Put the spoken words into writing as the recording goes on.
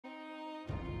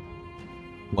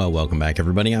Well, welcome back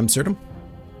everybody, I'm Absurdum.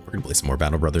 We're gonna play some more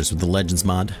Battle Brothers with the Legends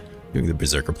mod, doing the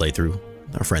Berserker playthrough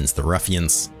with our friends the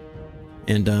Ruffians.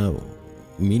 And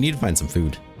we need to find some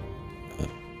food.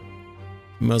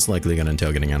 Most likely gonna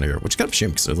entail getting out of here, which is kind of a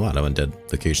shame because there's a lot of undead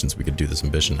locations we could do this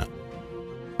ambition at.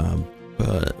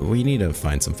 But we need to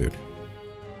find some food.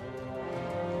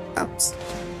 Ouch.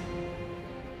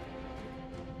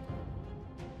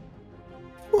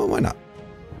 Well, why not?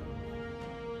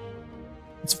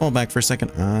 Let's fall back for a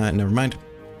second. Never mind.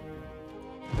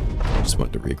 Just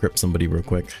wanted to re-equip somebody real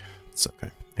quick. It's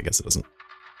okay. I guess it doesn't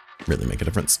really make a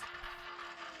difference.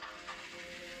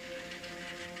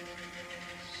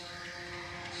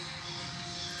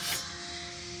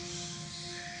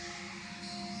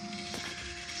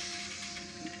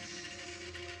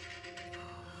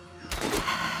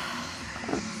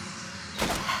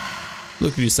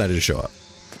 Look who decided to show up.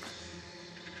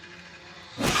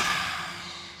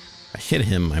 I hit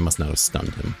him, I must not have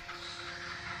stunned him.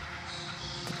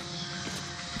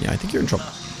 Yeah, I think you're in trouble.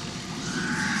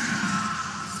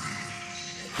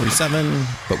 47,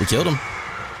 but we killed him.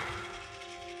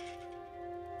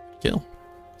 Kill.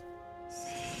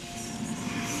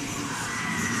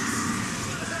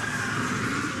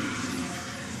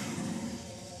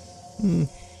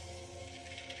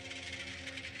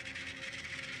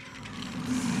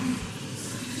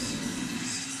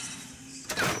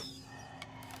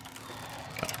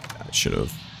 I should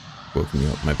have woken you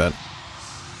up, my bad.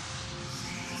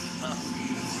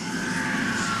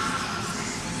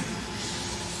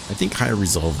 I think higher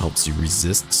resolve helps you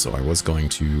resist, so I was going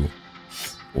to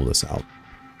pull this out.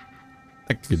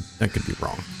 That could be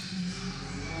wrong.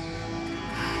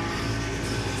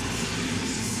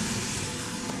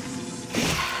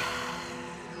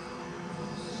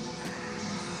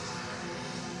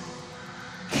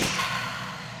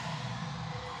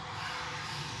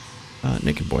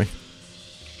 Naked boy.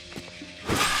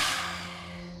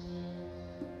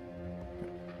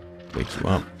 Wake you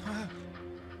up.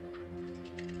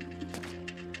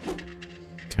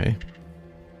 Okay.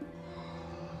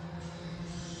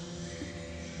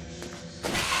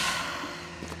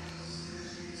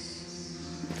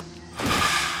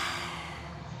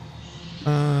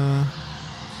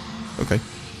 Okay.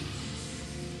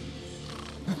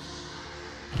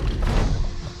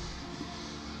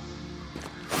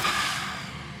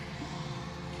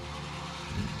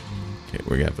 Okay,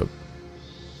 we're gonna have to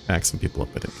back some people up,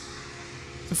 I think.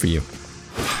 Good for you.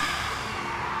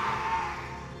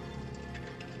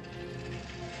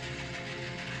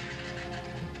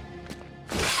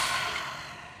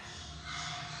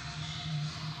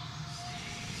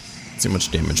 See how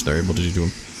much damage they're able to do to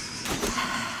him.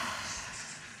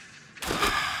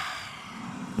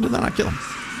 How did that not kill him?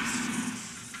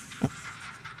 Oh.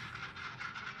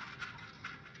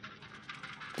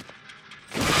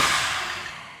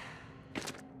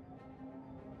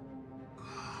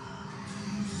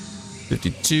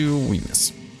 $52, we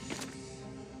miss.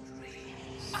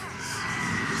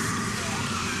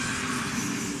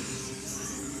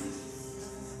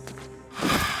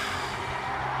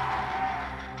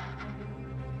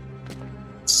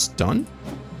 Stun?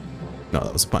 No,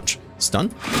 that was a punch.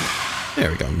 Stun? There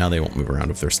we go. Now they won't move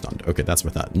around if they're stunned. Okay, that's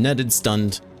what I thought. Netted,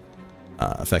 stunned,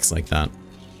 effects like that.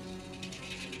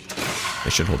 They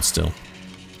should hold still.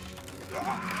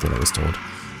 That's what I was told.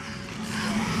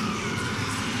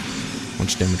 How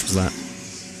much damage was that?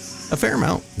 A fair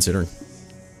amount, considering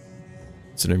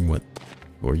what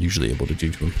we're usually able to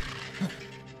do to him.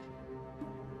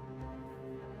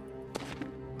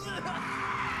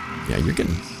 Yeah, you're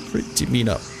getting pretty beat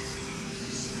up.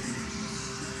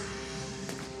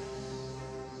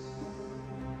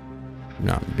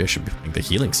 No, maybe I should be playing the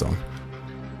healing song.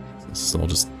 This is all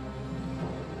just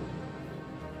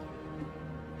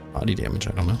body damage,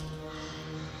 I don't know.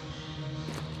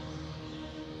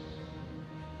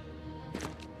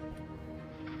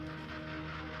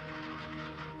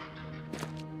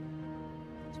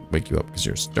 Wake you up because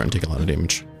you're starting to take a lot of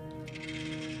damage.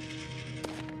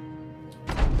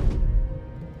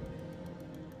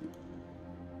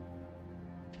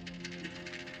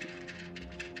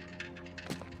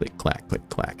 Click, clack, click,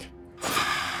 clack.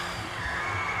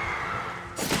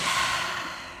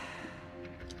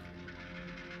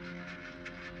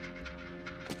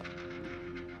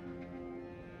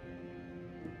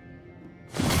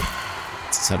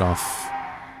 Let's set off.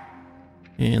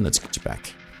 And let's get you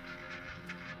back.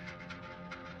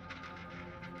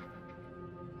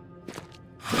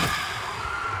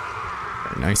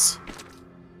 Very nice.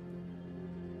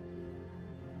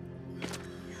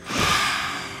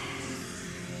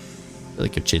 feel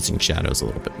like you're chasing shadows a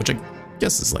little bit, which I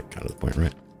guess is like kind of the point,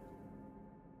 right?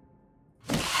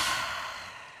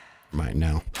 mine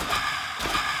now.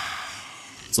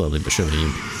 Slowly but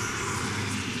surely,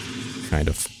 kind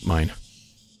of mine.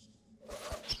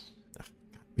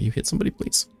 Will you hit somebody,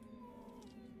 please?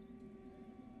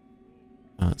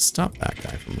 Stop that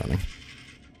guy from running.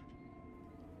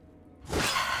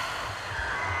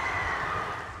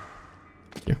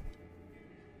 Thank you.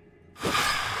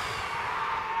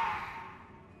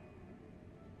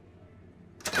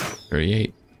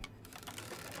 38.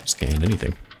 Just gained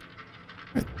anything.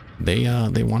 Right.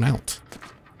 They want out.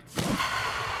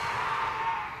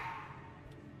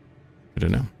 I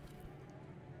don't know.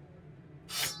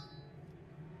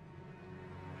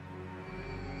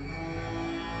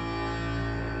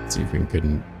 Let's see if we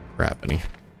can grab any.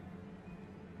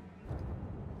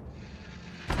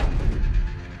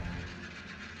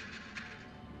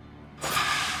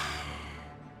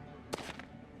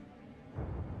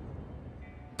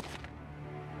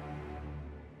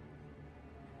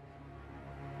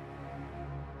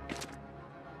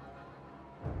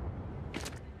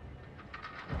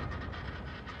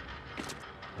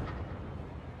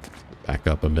 Back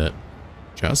up a bit,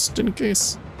 just in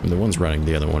case. I mean, the one's running,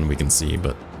 the other one we can see,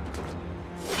 but...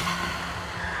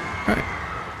 Alright.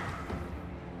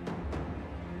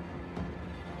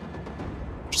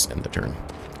 Just end the turn.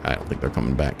 I don't think they're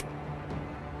coming back.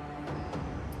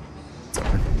 It's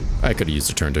over. I could have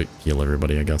used a turn to heal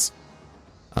everybody, I guess.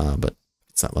 But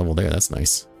it's that level there, that's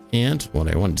nice. And what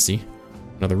I wanted to see,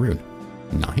 another rune.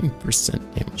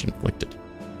 9% damage inflicted.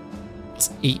 That's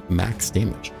 8 max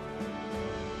damage.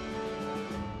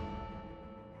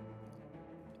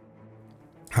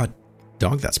 Hot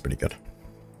dog, that's pretty good.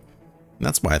 And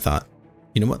that's why I thought,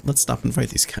 you know what, let's stop and fight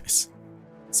these guys.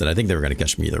 Said I think they were going to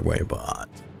catch me either way, but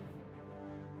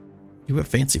you have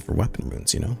fancy for weapon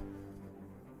runes, you know?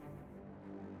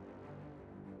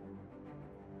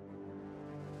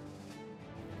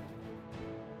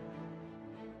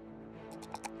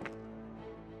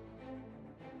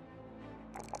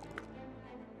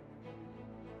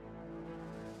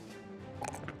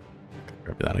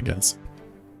 Grab that, I guess.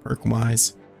 Perk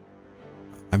wise,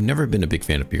 I've never been a big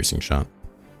fan of piercing shot.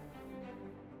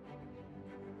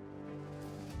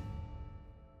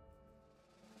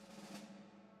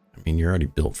 I mean, you're already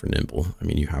built for nimble. I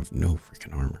mean, you have no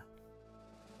freaking armor.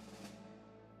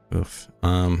 Oof.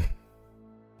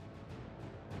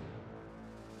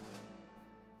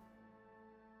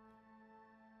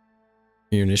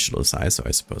 Your initiative is high, so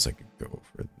I suppose I could go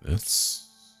for this.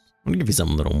 I'm gonna give you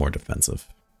something a little more defensive.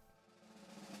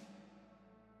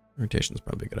 Rotation is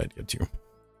probably a good idea too.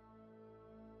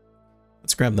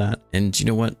 Let's grab that. And you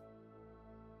know what?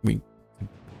 We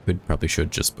probably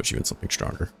should just put you in something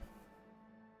stronger.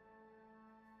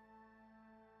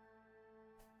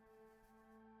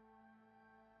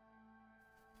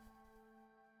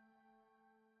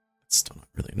 It's still not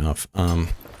really enough.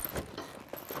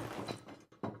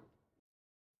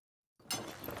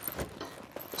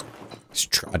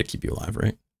 Just try to keep you alive,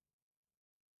 right?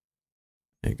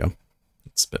 There you go.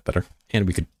 It's a bit better. And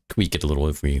we could tweak it a little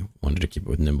if we wanted to keep it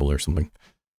with nimble or something.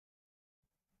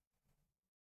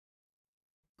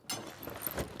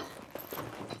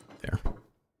 There.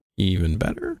 Even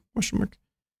better? Question mark.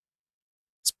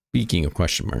 Speaking of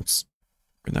question marks,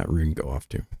 where'd that rune go off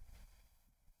to?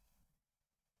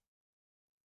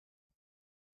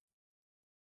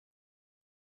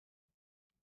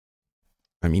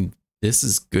 I mean, this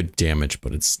is good damage,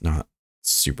 but it's not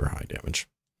super high damage.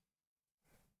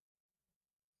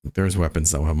 There's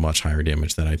weapons that will have much higher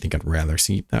damage that I think I'd rather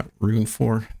see that rune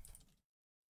for.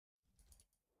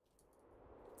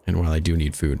 And while I do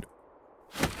need food,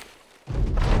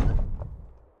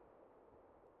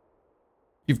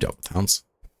 you've dealt with hounds.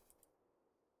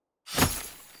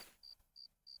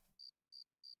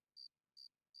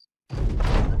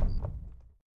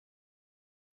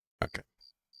 Okay,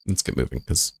 let's get moving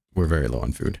because we're very low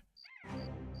on food.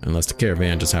 Unless the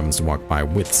caravan just happens to walk by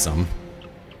with some.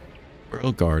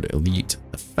 Royal Guard Elite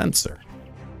Defensor.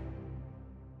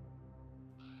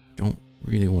 Don't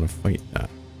really want to fight that.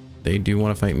 They do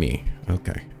want to fight me.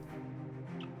 Okay.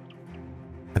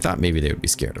 I thought maybe they would be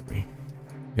scared of me.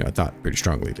 Yeah, I thought pretty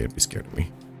strongly they'd be scared of me.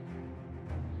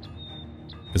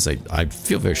 Because I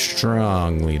feel very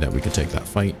strongly that we could take that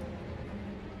fight.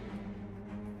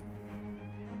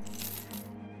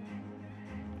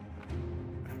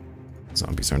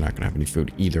 Zombies are not going to have any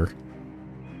food either.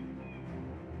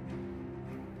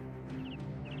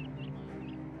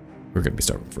 We're going to be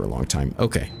starving for a long time.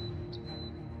 Okay.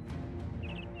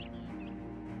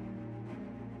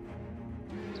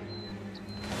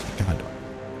 God.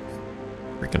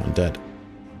 Freaking undead.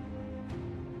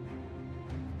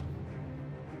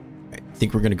 I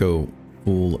think we're going to go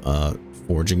full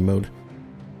foraging mode.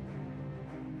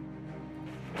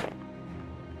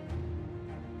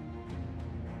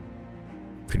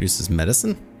 produces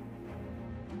medicine?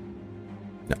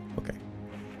 No, okay.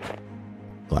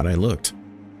 Glad I looked.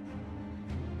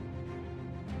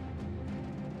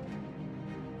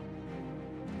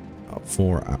 About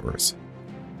 4 hours.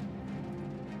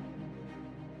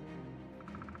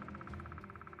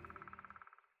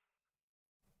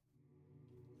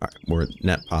 Alright, we're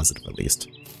net positive at least.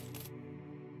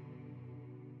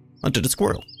 Hunted a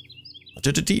squirrel.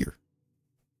 Hunted a deer.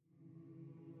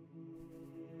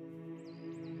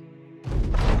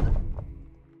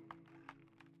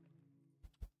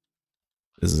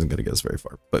 This isn't going to get us very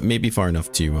far, but maybe far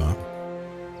enough to,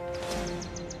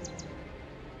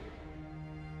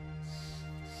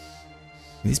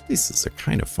 these places are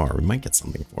kind of far. We might get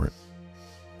something for it.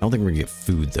 I don't think we're going to get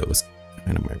food, though, is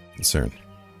kind of my concern.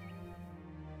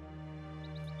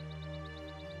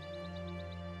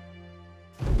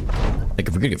 Like,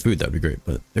 if we're going to get food, that would be great,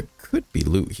 but there could be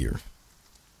loot here.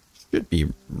 Should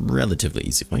be relatively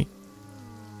easy fight.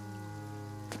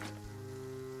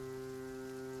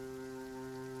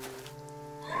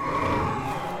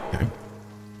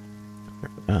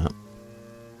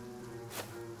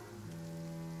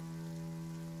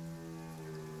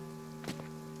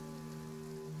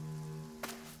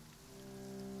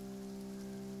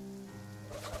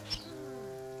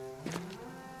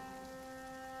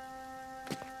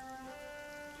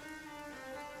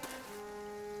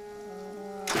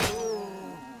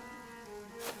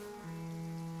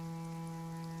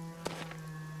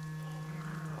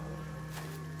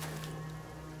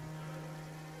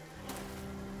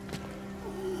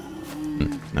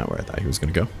 Not where I thought he was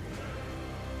going to go.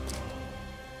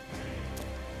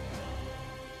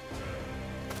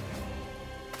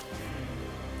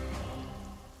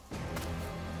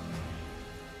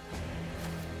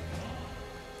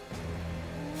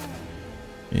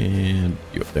 And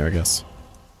you up there, I guess.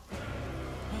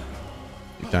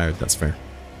 You're tired, that's fair.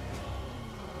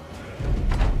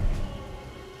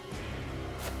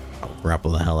 I'll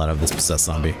grapple the hell out of this possessed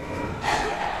zombie.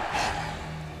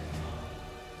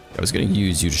 I was going to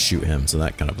use you to shoot him, so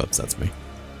that kind of upsets me.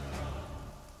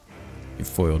 You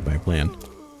foiled my plan.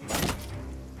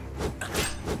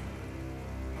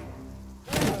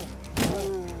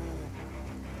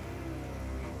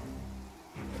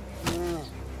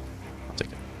 I'll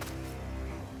take it.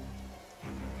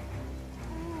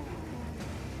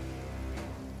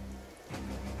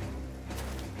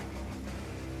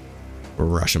 We'll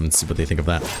rush them and see what they think of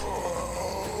that.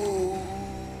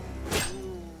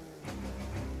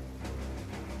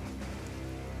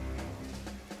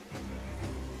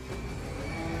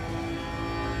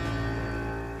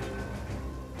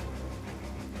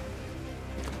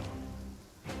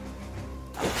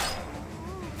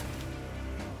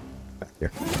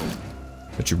 Here.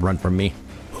 Don't you run from me.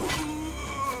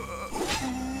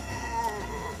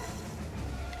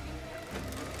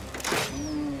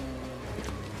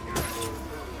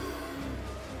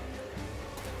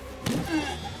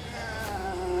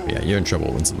 Yeah, you're in trouble,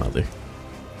 Winselmother.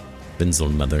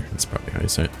 Winselmother, that's probably how you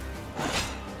say it.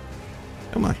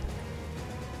 Oh my.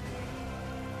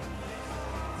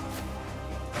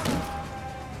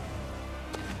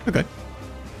 Okay.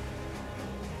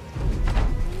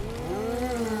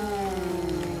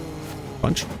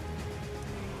 Punch?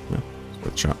 No, it's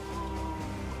worth a shot.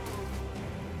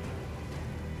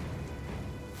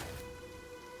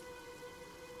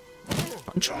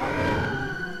 Punch. I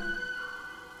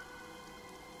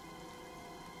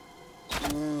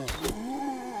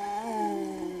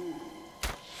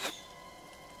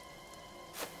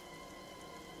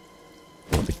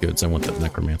want the goods, I want the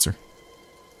necromancer.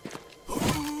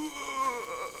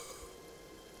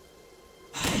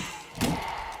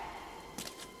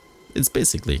 It's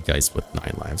basically a geist with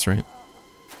 9 lives, right?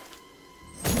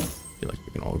 I feel like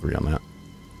we can all agree on that.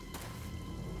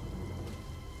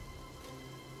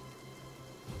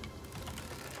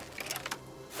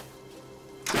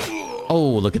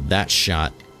 Oh, look at that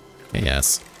shot.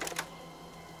 Yes.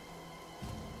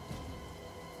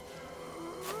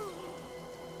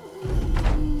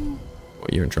 Boy,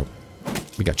 you're in trouble.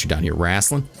 We got you down here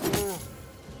wrestling.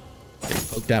 Getting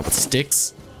poked out with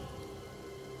sticks.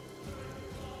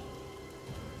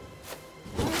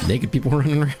 Naked people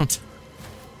running around.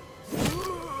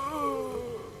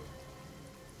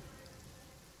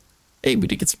 Hey, we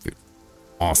did get some food.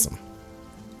 Awesome.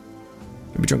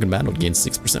 Every drunken battle gains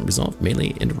 6% resolve,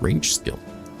 melee, and range skill.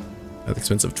 At the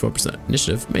expense of 12%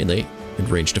 initiative, melee, and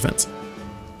range defense.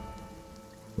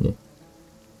 Will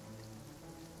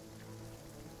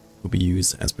be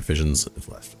used as provisions if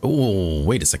left. Oh,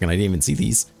 wait a second. I didn't even see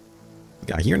these. We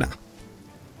got here now.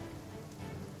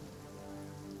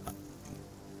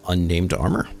 Unnamed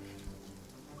armor.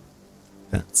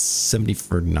 That's 70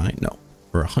 for 9. No,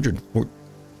 for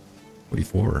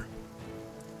 144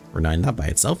 for 9. That by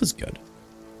itself is good.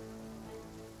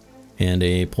 And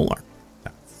a polar.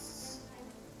 That's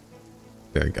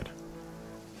very good.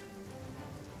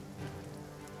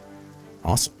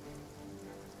 Awesome.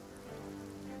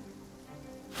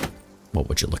 Well,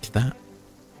 would you look at that?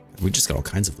 We just got all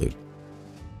kinds of loot.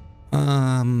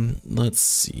 Let's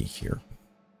see here.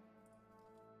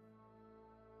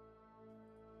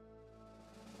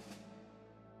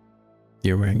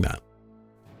 You're wearing that.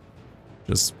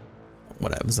 Just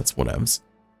whatevs, that's whatevs.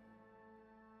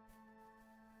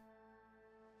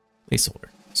 Placeholder.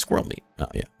 Squirrel meat. Oh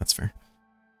yeah, that's fair.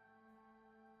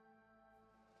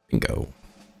 Bingo.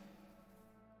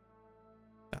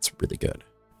 That's really good.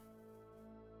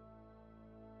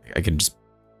 I can just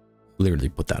literally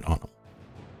put that on him.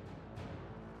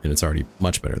 And it's already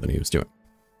much better than he was doing.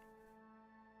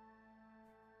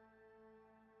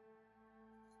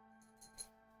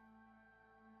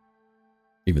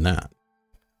 Even that.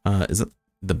 Is it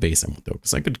the base I want though?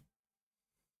 Because I could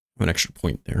have an extra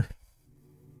point there.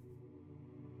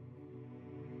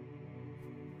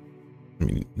 I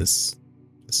mean, this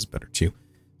is better too.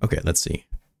 Okay, let's see.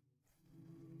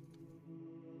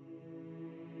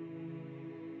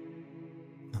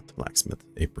 Not the blacksmith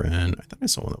apron. I thought I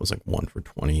saw one that was like 1 for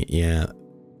 20. Yeah, I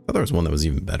thought there was one that was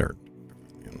even better, to be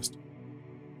perfectly honest.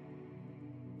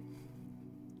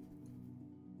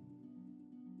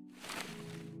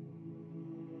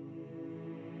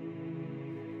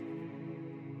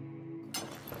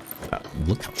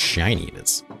 Look how shiny it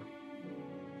is.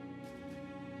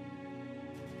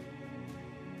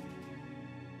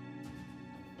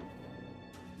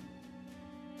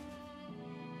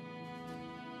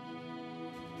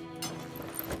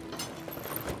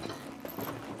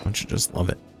 Don't you just love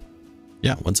it?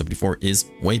 Yeah, 174 is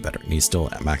way better, and he's still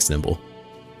at max nimble.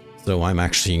 So I'm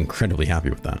actually incredibly happy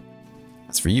with that.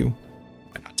 As for you,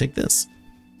 why not take this?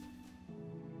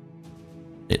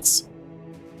 It's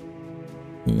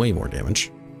way more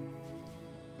damage.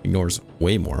 Ignores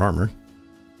way more armor.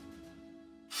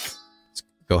 Let's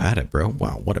go at it, bro.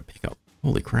 Wow, what a pickup.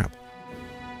 Holy crap.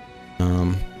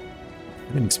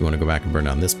 It makes me want to go back and burn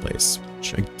down this place,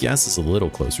 which I guess is a little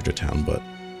closer to town, but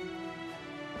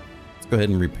let's go ahead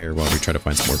and repair while we try to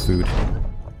find some more food.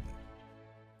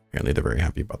 Apparently they're very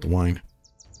happy about the wine.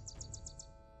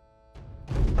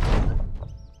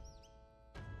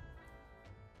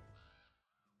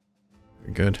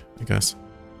 Very good, I guess.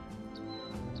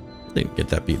 Didn't get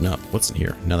that beaten up. What's in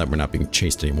here? Now that we're not being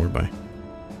chased anymore by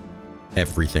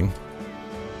everything.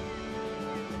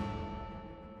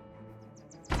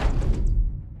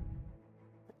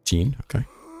 Okay.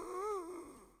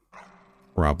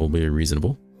 Probably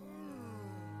reasonable.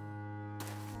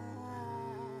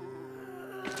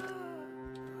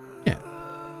 Yeah.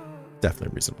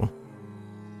 Definitely reasonable.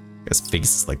 His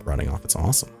face is like running off. It's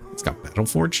awesome. It's got battle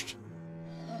forged.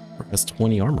 Or has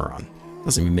 20 armor on.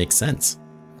 Doesn't even make sense.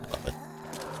 Love it.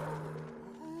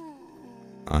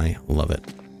 I love it.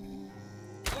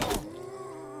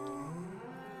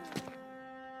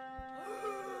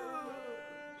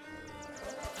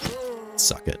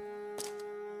 Suck it.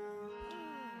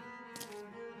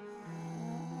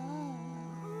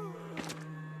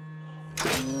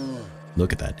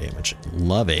 Look at that damage.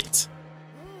 Love it.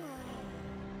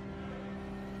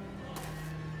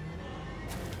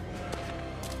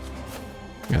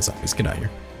 As always, get out of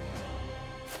here.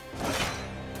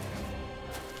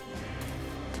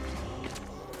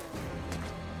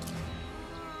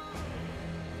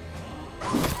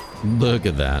 Look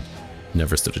at that.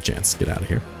 Never stood a chance. Get out of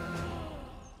here.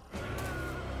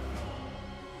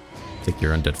 Take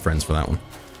your undead friends for that one.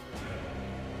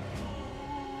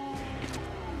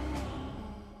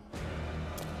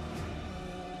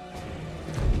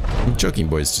 The Joking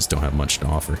Boys just don't have much to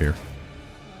offer here.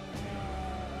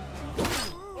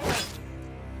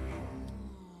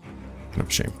 Kind of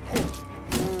a shame.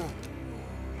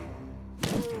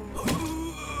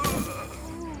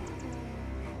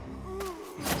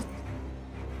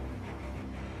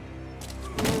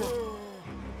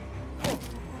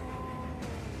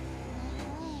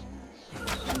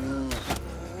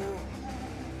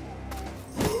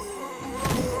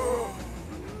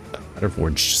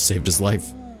 Forge saved his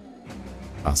life.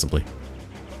 Possibly.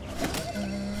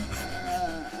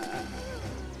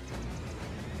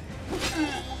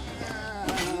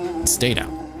 Stay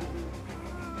down.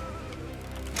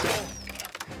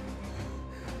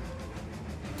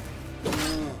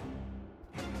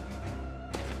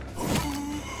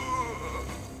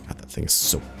 God, that thing is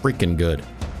so freaking good.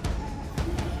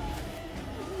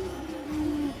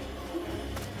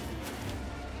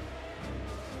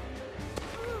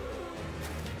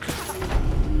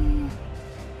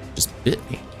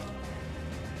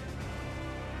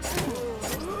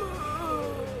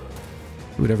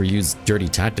 Who would ever use dirty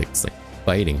tactics like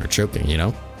biting or choking, you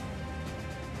know?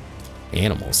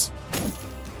 Animals.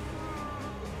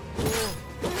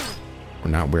 Or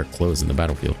not wear clothes in the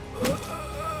battlefield.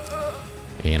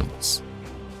 Animals.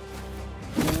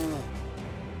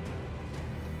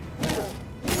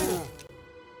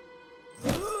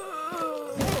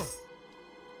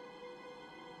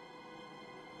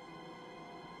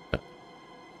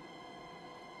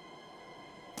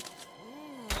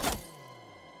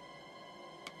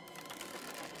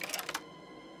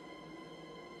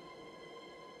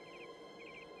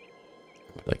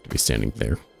 I'd like to be standing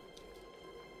there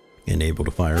and able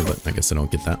to fire, but I guess I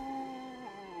don't get that.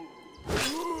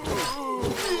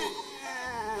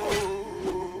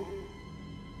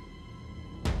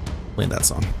 Play that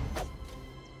song.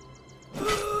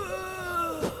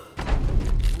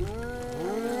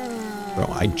 Bro,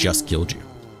 I just killed you.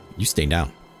 You stay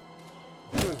down.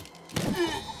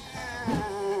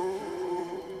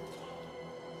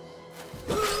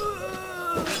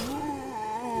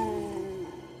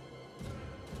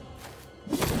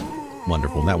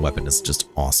 Wonderful. That weapon is just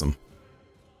awesome.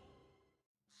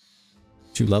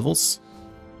 2 levels.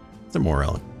 Is there more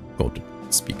gold to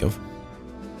speak of?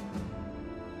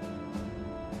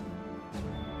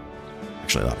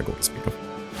 Actually, a lot of gold to speak of.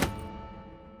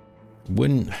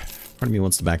 Part of me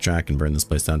wants to backtrack and burn this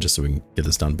place down just so we can get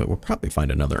this done, but we'll probably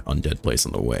find another undead place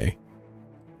on the way.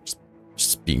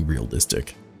 Just being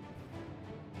realistic.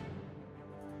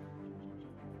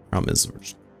 Problem is, we're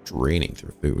just draining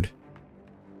through food.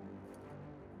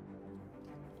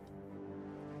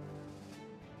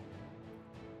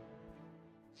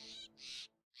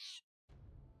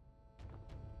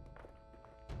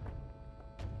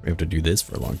 We have to do this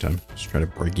for a long time. Just try to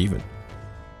break even.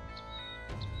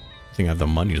 I think I have the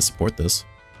money to support this.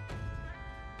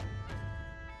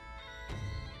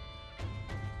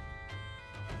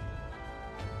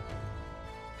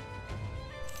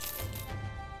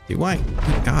 Dude, why?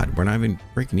 Oh God, we're not even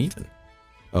breaking even.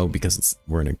 Oh, because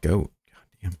we're in a goat.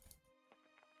 God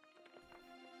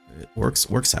damn.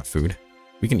 Orcs have food.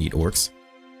 We can eat orcs.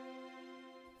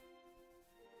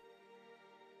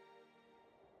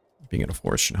 Being in a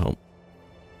forest should help.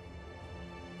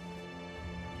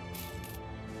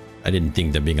 I didn't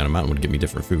think that being on a mountain would give me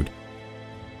different food.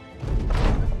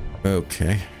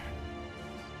 Okay.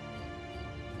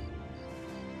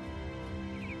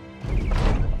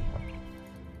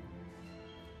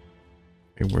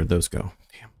 Okay, where'd those go?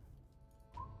 Damn.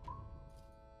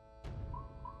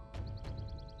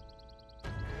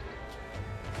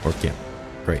 Orc camp.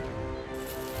 Great.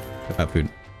 Got food.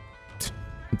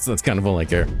 So that's kind of all I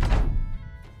care.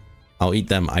 I'll eat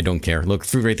them. I don't care. Look,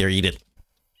 food right there. Eat it.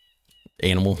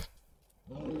 Animal.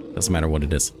 Doesn't matter what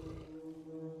it is.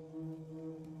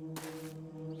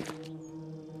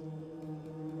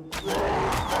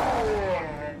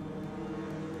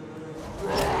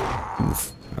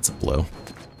 Oof. That's a blow.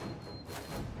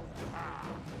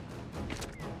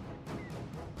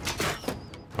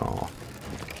 Oh.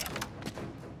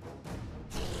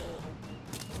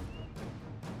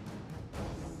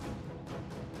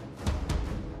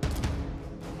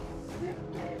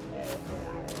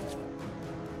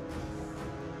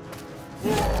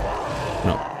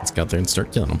 Let's go out there and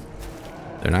start killing them.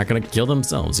 They're not gonna kill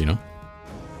themselves, you know.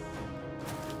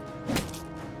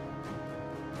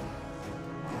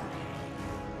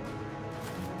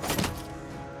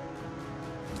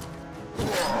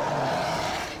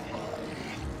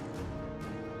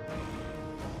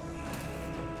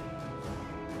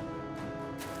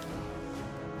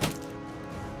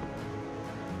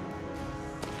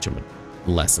 Teach them a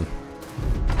lesson.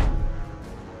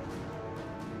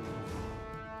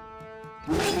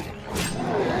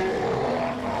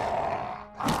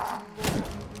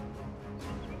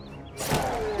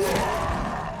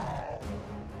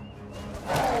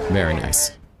 Very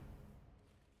nice.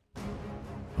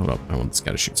 Hold up, I want this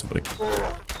guy to shoot somebody.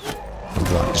 I'm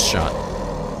blocked a shot.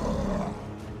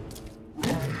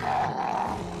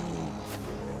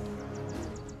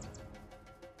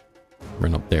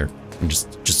 Run up there and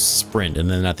just sprint,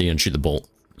 and then at the end shoot the bolt.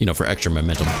 You know, for extra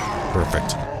momentum.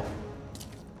 Perfect.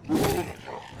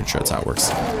 Pretty sure that's how it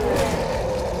works.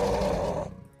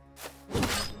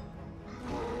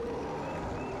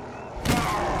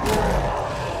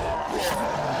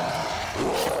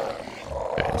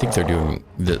 I think they're doing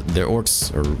the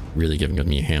orcs are really giving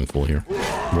me a handful here,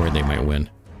 where they might win.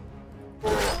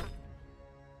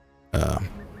 There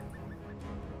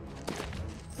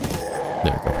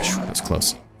we go. That's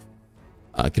close.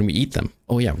 Can we eat them?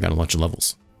 Oh yeah, we've got a bunch of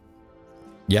levels.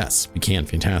 Yes, we can.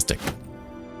 Fantastic.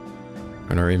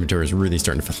 And our inventory is really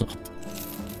starting to fill up.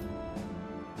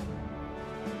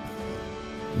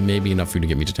 maybe enough food to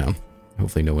get me to town.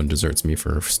 Hopefully no one deserts me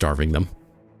for starving them.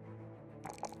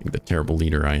 Like the terrible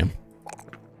leader I am.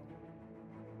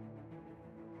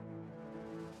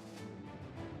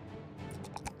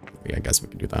 Yeah, I guess we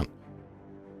can do that.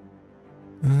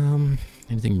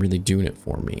 Anything really doing it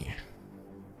for me?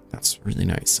 That's really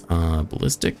nice.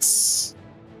 Ballistics.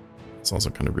 It's also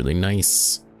kind of really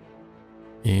nice.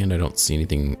 And I don't see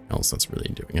anything else that's really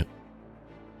doing it.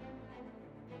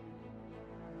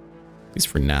 At least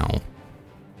for now.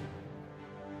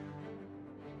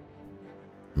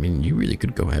 I mean, you really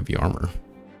could go heavy armor.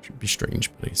 Should be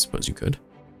strange, but I suppose you could.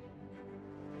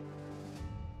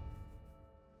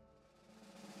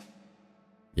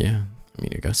 Yeah, I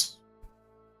mean, I guess.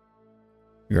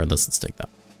 Regardless, let's take that.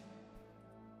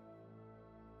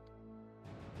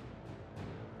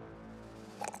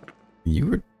 You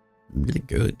were really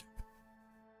good.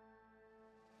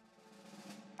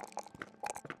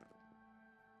 I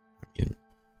mean,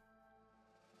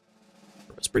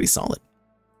 it's pretty solid.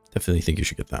 Definitely think you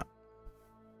should get that.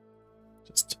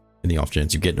 Just in the off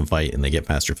chance you get in a fight and they get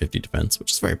past your 50 defense,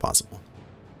 which is very possible.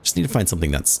 Just need to find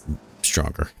something that's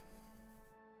stronger.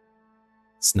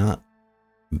 It's not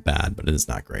bad, but it is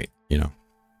not great, you know,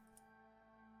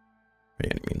 by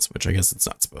any means, which I guess it's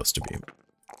not supposed to be.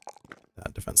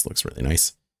 That defense looks really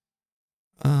nice.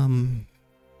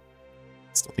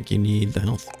 Still think you need the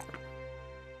health.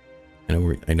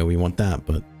 I know we want that,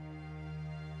 but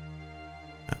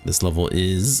this level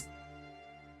is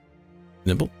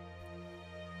nimble.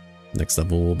 Next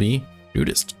level will be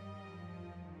nudist.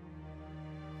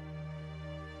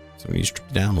 So we need to strip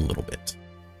it down a little bit.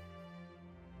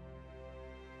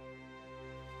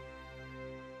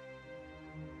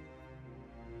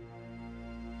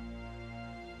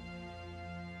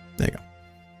 There you go.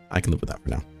 I can live with that for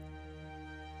now.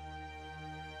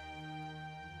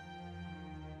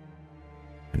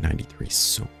 And 93 is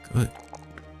so good.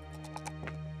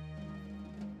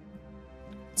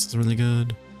 This is really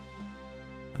good.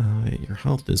 Your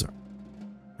health is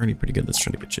already pretty good. Let's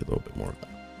try to get you a little bit more of that.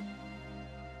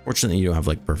 Fortunately, you don't have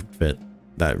like perfect fit.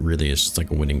 That really is just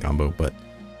like a winning combo, but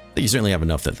you certainly have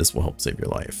enough that this will help save your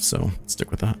life. So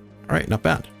stick with that. All right, not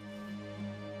bad.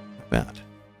 Not bad.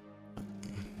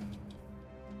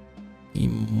 He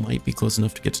might be close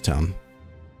enough to get to town.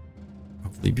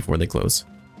 Hopefully before they close.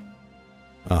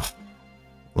 Ah,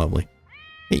 lovely.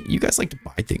 Hey, you guys like to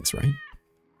buy things, right?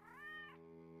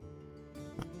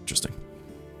 Oh, interesting.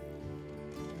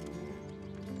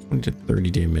 20 to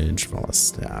 30 damage for all the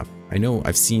staff. I know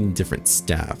I've seen different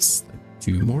staffs that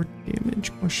do more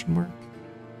damage, question mark.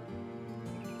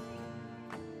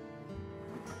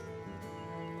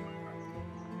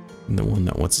 And the one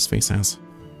that what's his face has.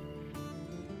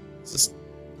 This is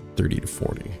 30 to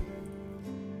 40.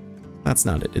 That's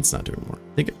not it. It's not doing more.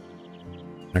 I think it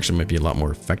actually might be a lot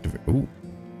more effective. Ooh.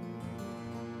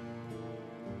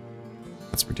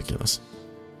 That's ridiculous.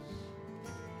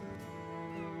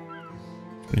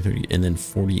 20, 30, and then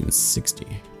 40 and 60.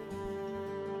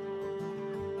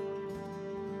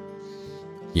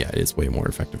 Yeah, it is way more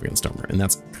effective against armor, and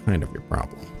that's kind of your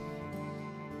problem.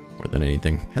 More than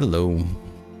anything. Hello.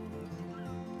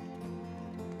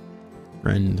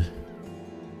 Friend.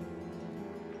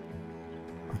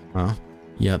 Uh-huh.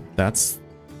 Yeah, that's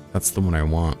the one I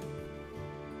want.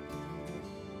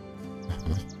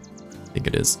 Uh-huh. I think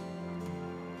it is.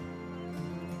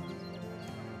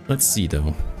 Let's see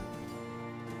though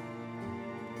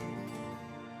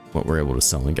what we're able to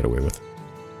sell and get away with.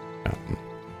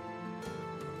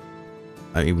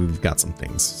 I mean, we've got some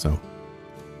things, so.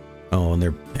 Oh, and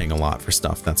they're paying a lot for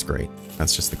stuff. That's great.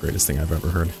 That's just the greatest thing I've ever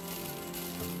heard.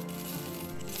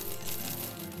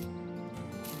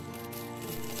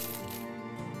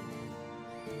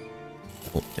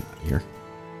 Oh, get out of here.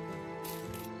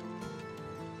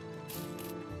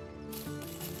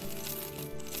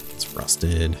 It's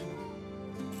rusted.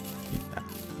 Keep that.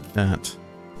 Keep that.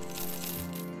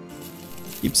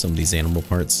 Keep some of these animal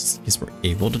parts in case we're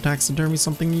able to taxidermy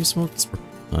something useful. Because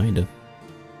we're kind of.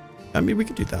 I mean, we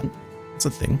could do that. It's a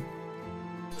thing.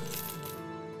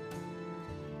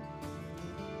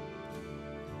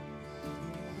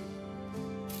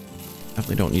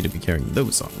 Definitely don't need to be carrying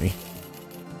those on me.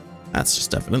 That's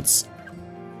just evidence.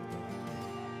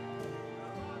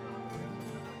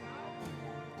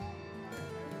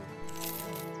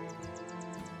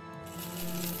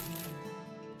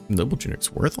 Double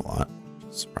tunic's worth a lot.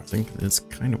 Surprising. It's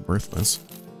kind of worthless.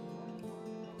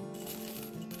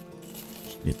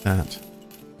 Should get that.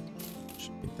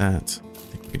 Should get that. I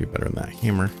think we could do better on that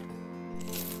hammer.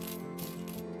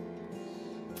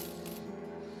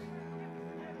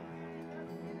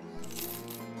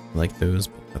 I like those,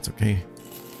 but that's okay.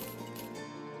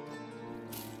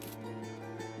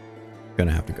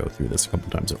 gonna have to go through this a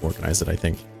couple times and organize it, I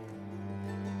think.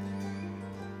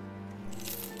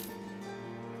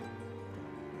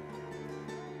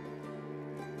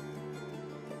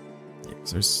 Yeah,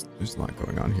 'cause there's a lot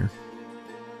going on here.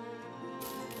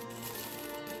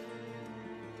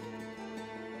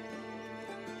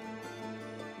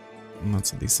 And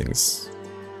lots of these things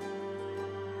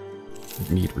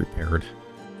need repaired.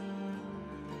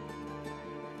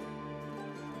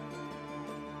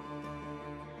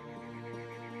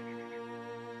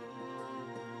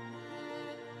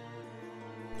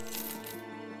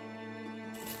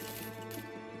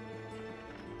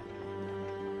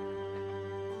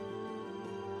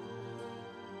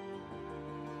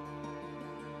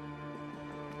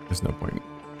 There's no point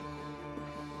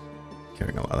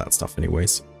carrying a lot of that stuff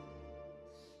anyways.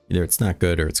 Either it's not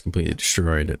good or it's completely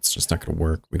destroyed. It's just not going to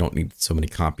work. We don't need so many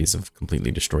copies of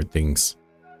completely destroyed things.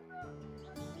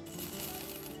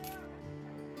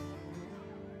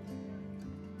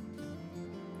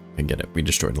 I get it. We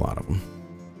destroyed a lot of them.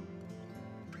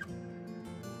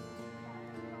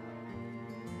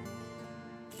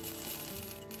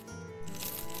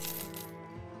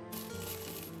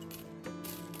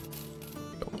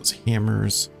 All those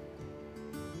hammers.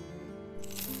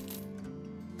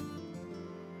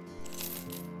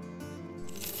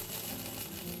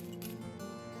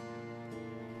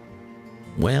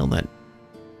 Well, that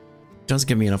does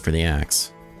give me enough for the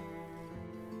axe.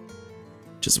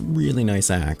 Just a really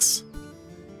nice axe.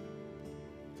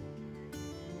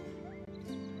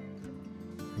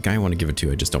 The guy I want to give it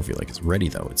to, I just don't feel like it's ready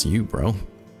though. It's you, bro.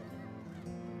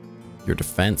 Your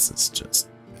defense is just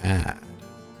bad.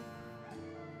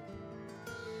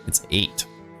 It's 8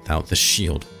 without the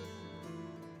shield.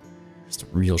 Just a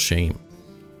real shame.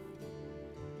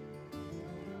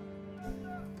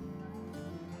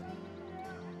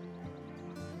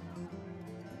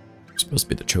 Supposed to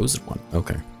be the chosen one.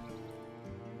 Okay.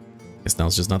 Guess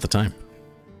now's just not the time.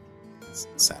 As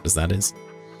sad as that is.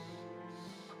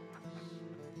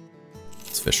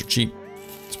 This fish are cheap.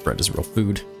 This bread is real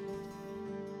food.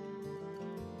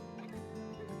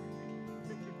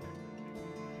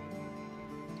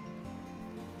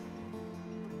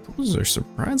 Those are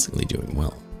surprisingly doing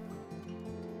well.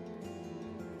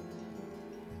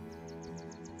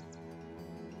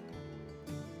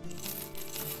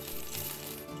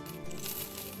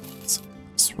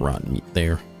 Rotten meat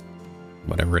there,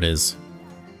 whatever it is.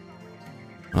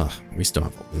 Ugh, we still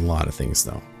have a lot of things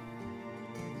though.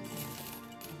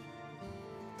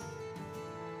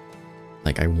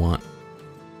 Like, I want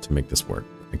to make this work.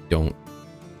 I don't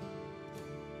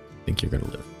think you're gonna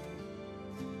live.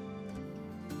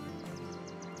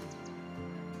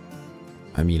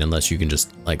 I mean, unless you can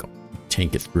just like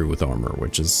tank it through with armor,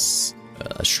 which is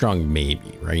a strong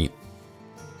maybe, right?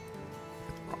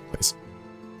 At the wrong place.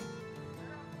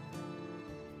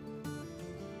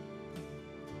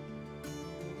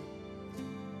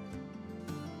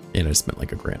 And I spent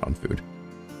like $1,000 on food.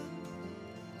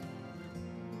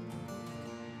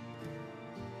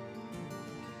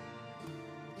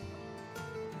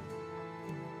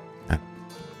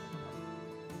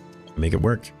 Make it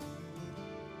work.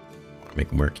 Make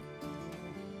it work.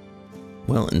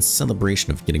 Well, in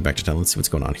celebration of getting back to town, let's see what's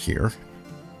going on here.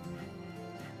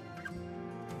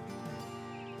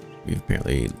 We've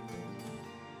apparently been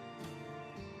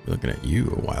looking at you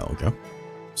a while ago.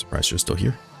 Surprised you're still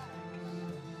here.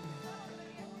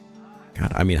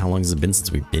 God, I mean, how long has it been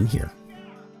since we've been here?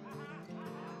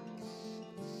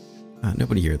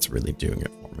 Nobody here that's really doing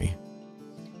it for me.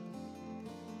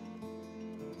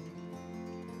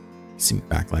 See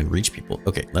backline reach people.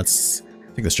 Okay, let's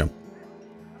take this jump.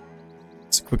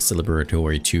 It's a quick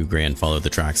celebratory $2,000, follow the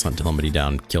tracks, hunt somebody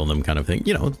down, kill them kind of thing.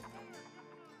 You know,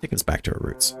 taking us back to our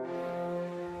roots.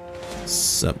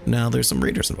 So now there's some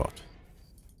raiders involved.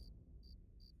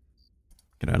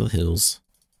 Get out of the hills.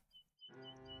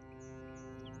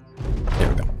 There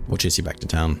we go. We'll chase you back to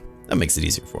town. That makes it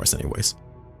easier for us anyways.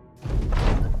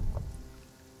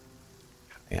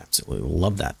 I absolutely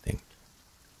love that thing.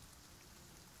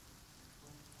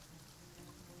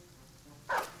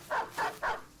 What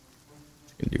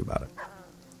you gonna do about it?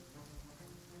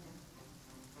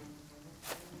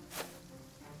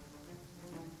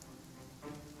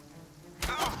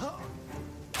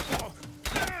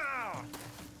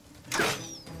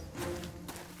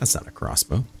 That's not a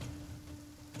crossbow.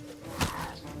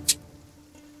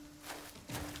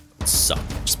 Suck.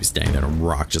 Just be standing there and a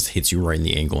rock just hits you right in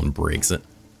the angle and breaks it.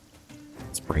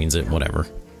 Sprains it, whatever.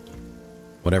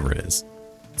 Whatever it is.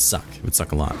 It'd suck. It would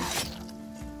suck a lot.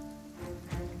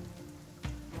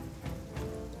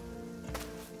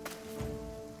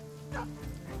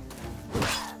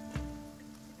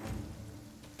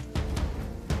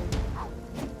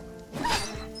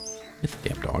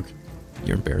 Damn dog.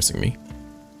 You're embarrassing me.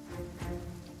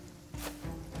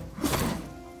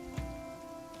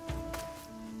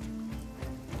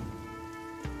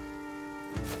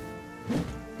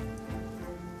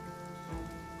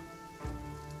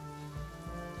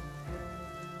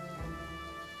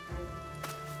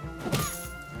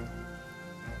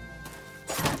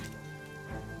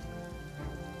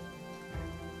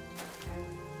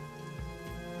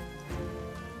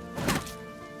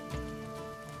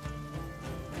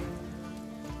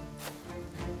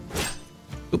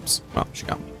 Oops. Oh, she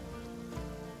got me.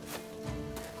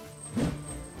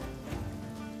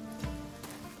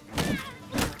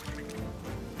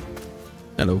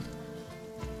 Hello.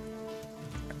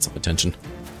 Got some attention.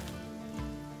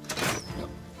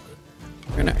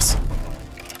 Very nice.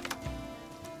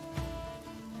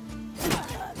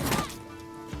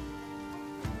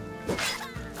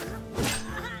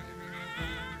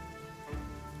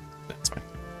 That's fine.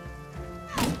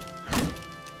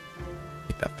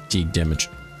 Take that fatigue damage.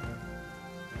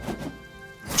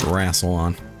 Wrestle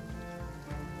on.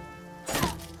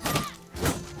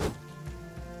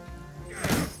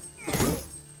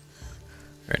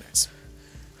 Very nice.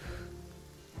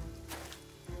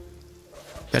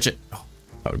 Catch it. Oh,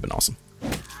 that would have been awesome.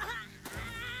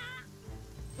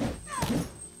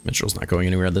 Minstrel's not going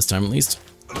anywhere at this time, at least.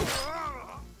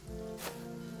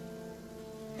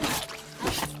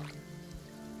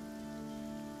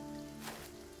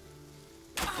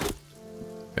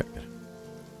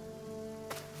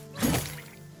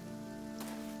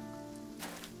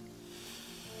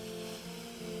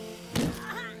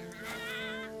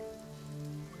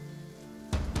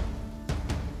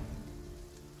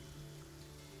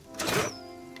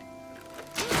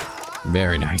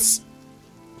 Very nice.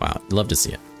 Wow, love to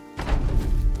see it.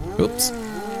 Oops.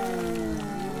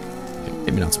 Okay,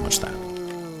 maybe not so much that.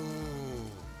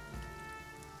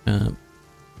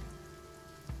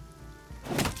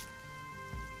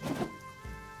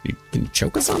 Can you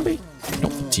choke a zombie?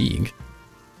 Don't fatigue.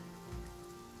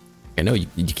 I know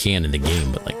you can in the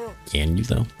game, but like, can you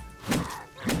though?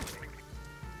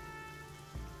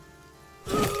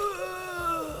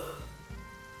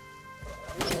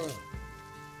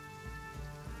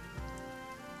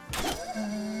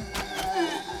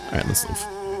 Alright, let's leave.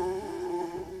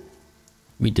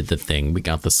 We did the thing. We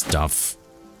got the stuff.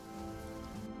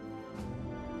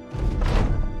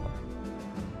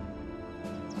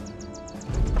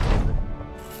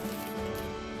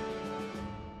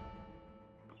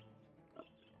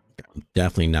 I'm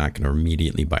definitely not going to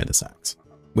immediately buy this axe,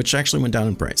 which actually went down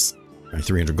in price by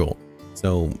 300 gold.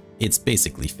 So it's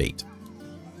basically fate.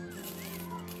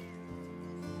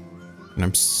 And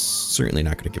I'm certainly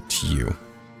not going to give it to you.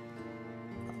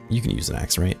 You can use an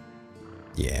axe, right?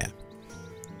 Yeah.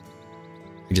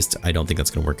 I don't think that's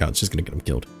going to work out. It's just going to get him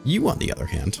killed. You, on the other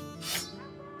hand,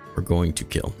 are going to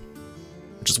kill,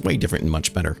 which is way different and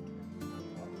much better.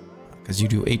 Because you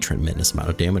do a tremendous amount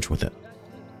of damage with it.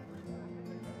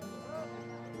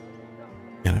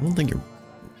 And I don't think you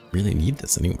really need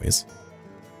this anyways.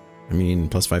 I mean,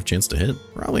 +5 chance to hit,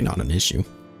 probably not an issue.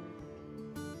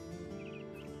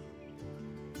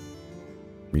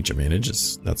 Reach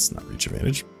advantage that's not reach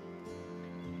advantage.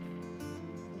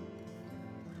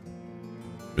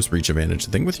 Just reach advantage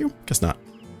the thing with you? Guess not.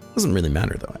 Doesn't really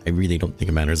matter though. I really don't think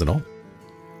it matters at all.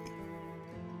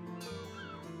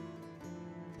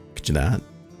 Could you that?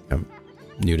 You have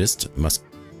nudist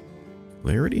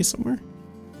muscularity somewhere?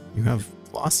 You have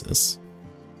Colossus.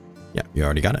 Yeah, you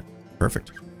already got it.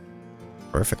 Perfect.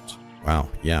 Perfect. Wow,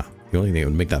 yeah. The only thing that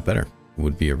would make that better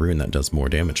would be a rune that does more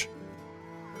damage.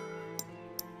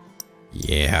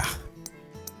 Yeah.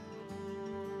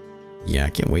 Yeah, I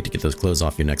can't wait to get those clothes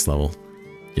off your next level.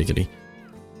 Giggity.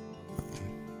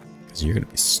 Because you're going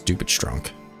to be stupid strong.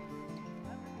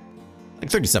 Like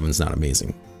 37 is not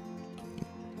amazing.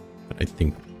 But I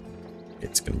think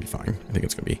it's going to be fine. I think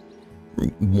it's going to be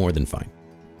more than fine.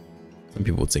 Some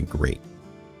people would say great.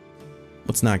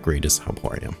 What's not great is how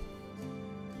poor I am.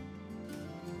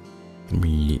 Can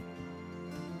we...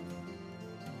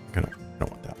 I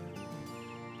don't want that.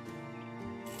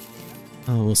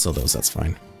 Oh, we'll sell those. That's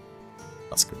fine.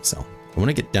 That's good to sell. I want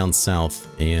to get down south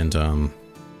and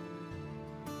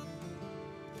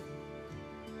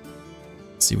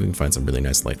see if we can find some really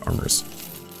nice light armors.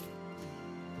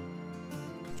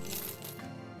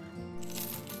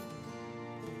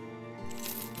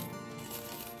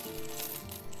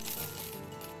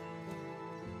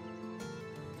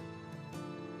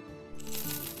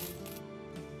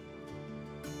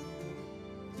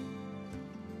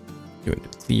 Doing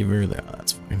the cleaver,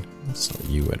 that's fine. So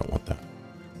you, I don't want that.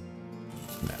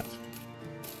 That.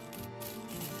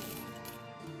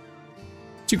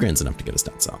 grand's enough to get us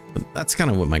down south, but that's kind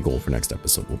of what my goal for next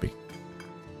episode will be.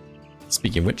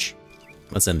 Speaking of which,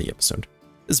 let's end the episode.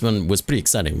 This one was pretty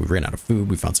exciting. We ran out of food.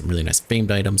 We found some really nice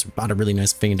famed items. We bought a really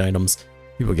nice famed items.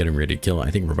 People getting ready to kill.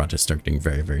 I think we're about to start getting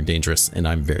very, very dangerous, and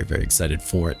I'm very, very excited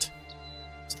for it.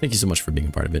 So thank you so much for being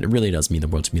a part of it. It really does mean the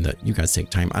world to me that you guys take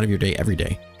time out of your day every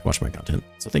day to watch my content.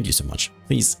 So thank you so much.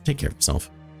 Please take care of yourself.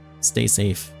 Stay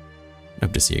safe. I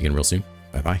hope to see you again real soon.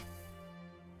 Bye-bye.